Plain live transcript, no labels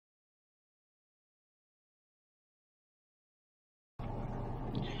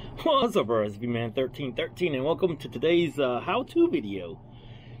What's up, bro? It's V-Man1313 and welcome to today's how-to video.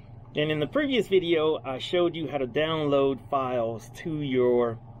 And in the previous video, I showed you how to download files to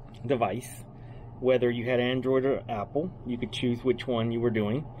your device, whether you had Android or Apple. You could choose which one you were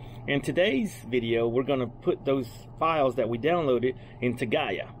doing. In today's video, we're going to put those files that we downloaded into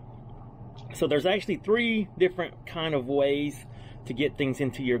GAIA. So there's actually three different kind of ways to get things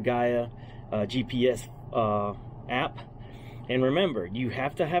into your GAIA GPS app. And remember, you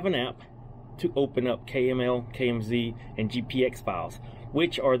have to have an app to open up KML, KMZ, and GPX files,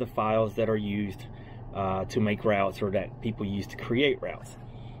 which are the files that are used to make routes, or that people use to create routes.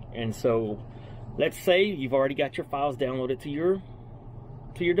 And so, let's say you've already got your files downloaded to your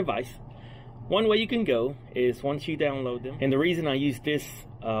device. One way you can go is once you download them, and the reason I use this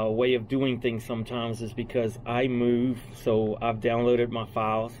way of doing things sometimes is because I move. So I've downloaded my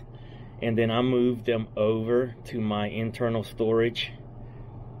files, and then I moved them over to my internal storage.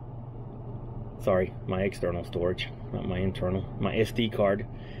 Sorry, my external storage, not my internal, my SD card.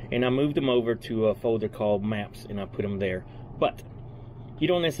 And I moved them over to a folder called Maps, and I put them there. But you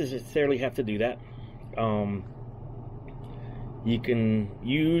don't necessarily have to do that. You can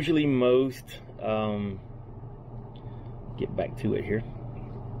usually get back to it here.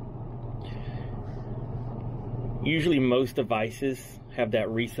 Usually most devices have that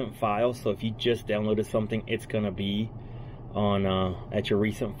recent file, so if you just downloaded something, it's gonna be on at your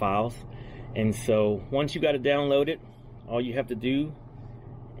recent files. And so once you got it downloaded, all you have to do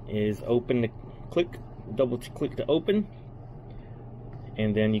is open double click to open,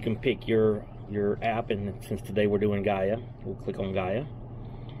 and then you can pick your app. And since today we're doing GAIA, we'll click on GAIA,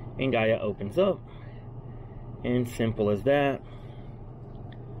 and GAIA opens up, and simple as that.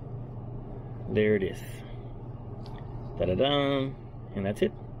 There it is. Da-da-da. And that's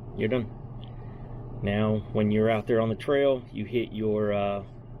it. You're done. Now, when you're out there on the trail, you hit your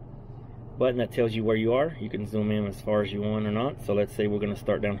button that tells you where you are. You can zoom in as far as you want or not. So let's say we're going to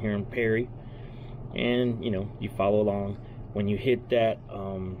start down here in Perry, and you follow along. When you hit that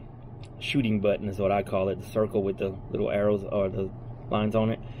shooting button, is what I call it, the circle with the little arrows or the lines on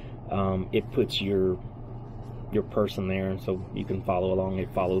it, it puts your person there, and so you can follow along.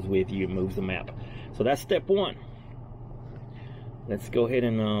 It follows with you. It moves the map. So that's step one. Let's go ahead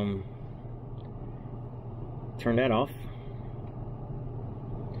and turn that off.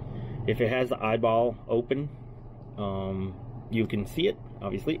 If it has the eyeball open, you can see it,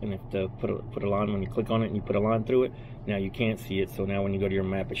 obviously, and if to put a line, when you click on it and you put a line through it, now you can't see it. So now when you go to your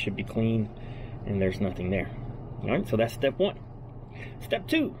map, it should be clean and there's nothing there. All right, so that's step one. Step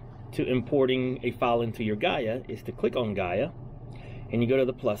two to importing a file into your GAIA is to click on GAIA, and you go to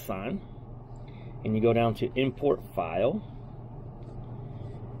the plus sign, and you go down to import file.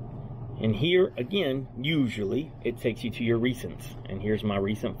 And here again, usually it takes you to your recents, and here's my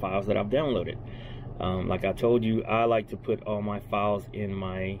recent files that I've downloaded. Like I told you, I like to put all my files in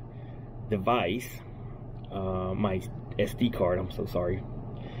my device, my SD card. I'm so sorry,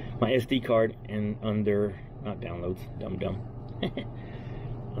 my SD card, and under, not downloads, dumb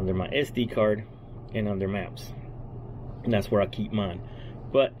under my SD card and under maps, and that's where I keep mine.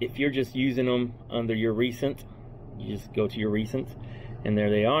 But if you're just using them under your recent, you just go to your recents, and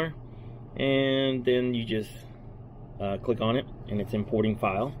there they are. And then you just click on it, and it's importing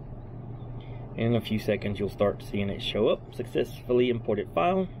file. In a few seconds you'll start seeing it show up, successfully imported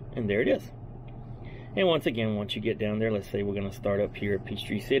file, and there it is. And once again, once you get down there, let's say we're going to start up here at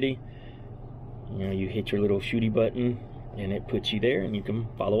Peachtree City, you hit your little shooty button and it puts you there, and you can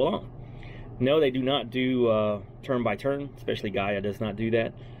follow along. No, they do not do turn by turn, especially GAIA does not do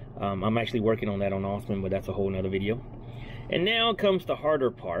that. I'm actually working on that on Osman, but that's a whole nother video. And now comes the harder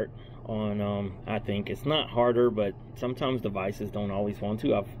part. I think it's not harder, but sometimes devices don't always want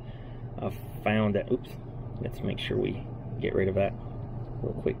to. I've found that, oops, let's make sure we get rid of that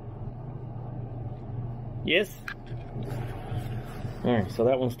real quick. Yes. All right, so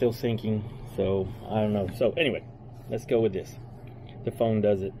that one's still syncing, so I don't know. So anyway, let's go with this. The phone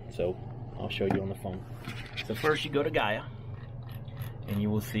does it, so I'll show you on the phone. So first you go to GAIA, and you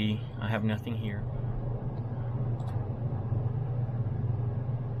will see I have nothing here.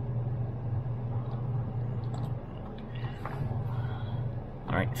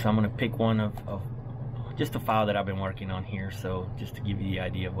 Alright, so I'm going to pick one of just a file that I've been working on here, so just to give you the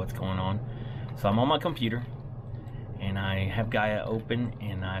idea of what's going on. So I'm on my computer, and I have GAIA open,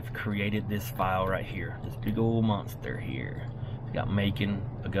 and I've created this file right here, this big old monster here. It's got Macon,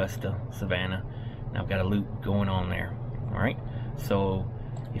 Augusta, Savannah, and I've got a loop going on there. Alright, so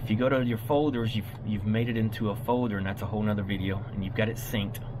if you go to your folders, you've made it into a folder, and that's a whole nother video, and you've got it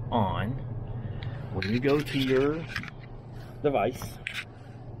synced on. When you go to your device,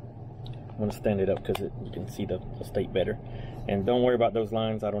 going to stand it up because you can see the state better. And don't worry about those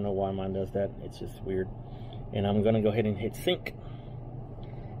lines. I don't know why mine does that. It's just weird. And I'm going to go ahead and hit sync.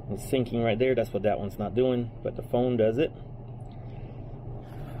 It's syncing right there. That's what that one's not doing, but the phone does it.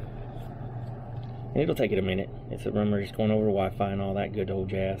 And it'll take it a minute. It's remember just going over Wi-Fi and all that good old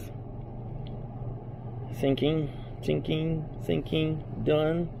jazz. Syncing, syncing, syncing,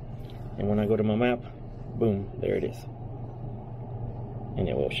 done. And when I go to my map, boom, there it is. And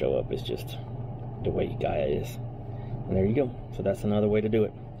it will show up. It's just the way GAIA is. And there you go. So that's another way to do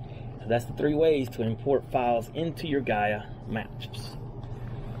it. So that's the 3 ways to import files into your GAIA maps.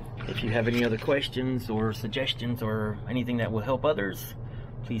 If you have any other questions or suggestions or anything that will help others,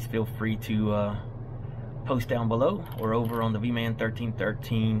 please feel free to post down below or over on the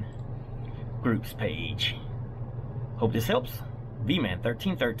VMan1313 groups page. Hope this helps.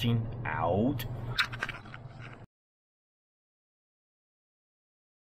 VMan1313 out.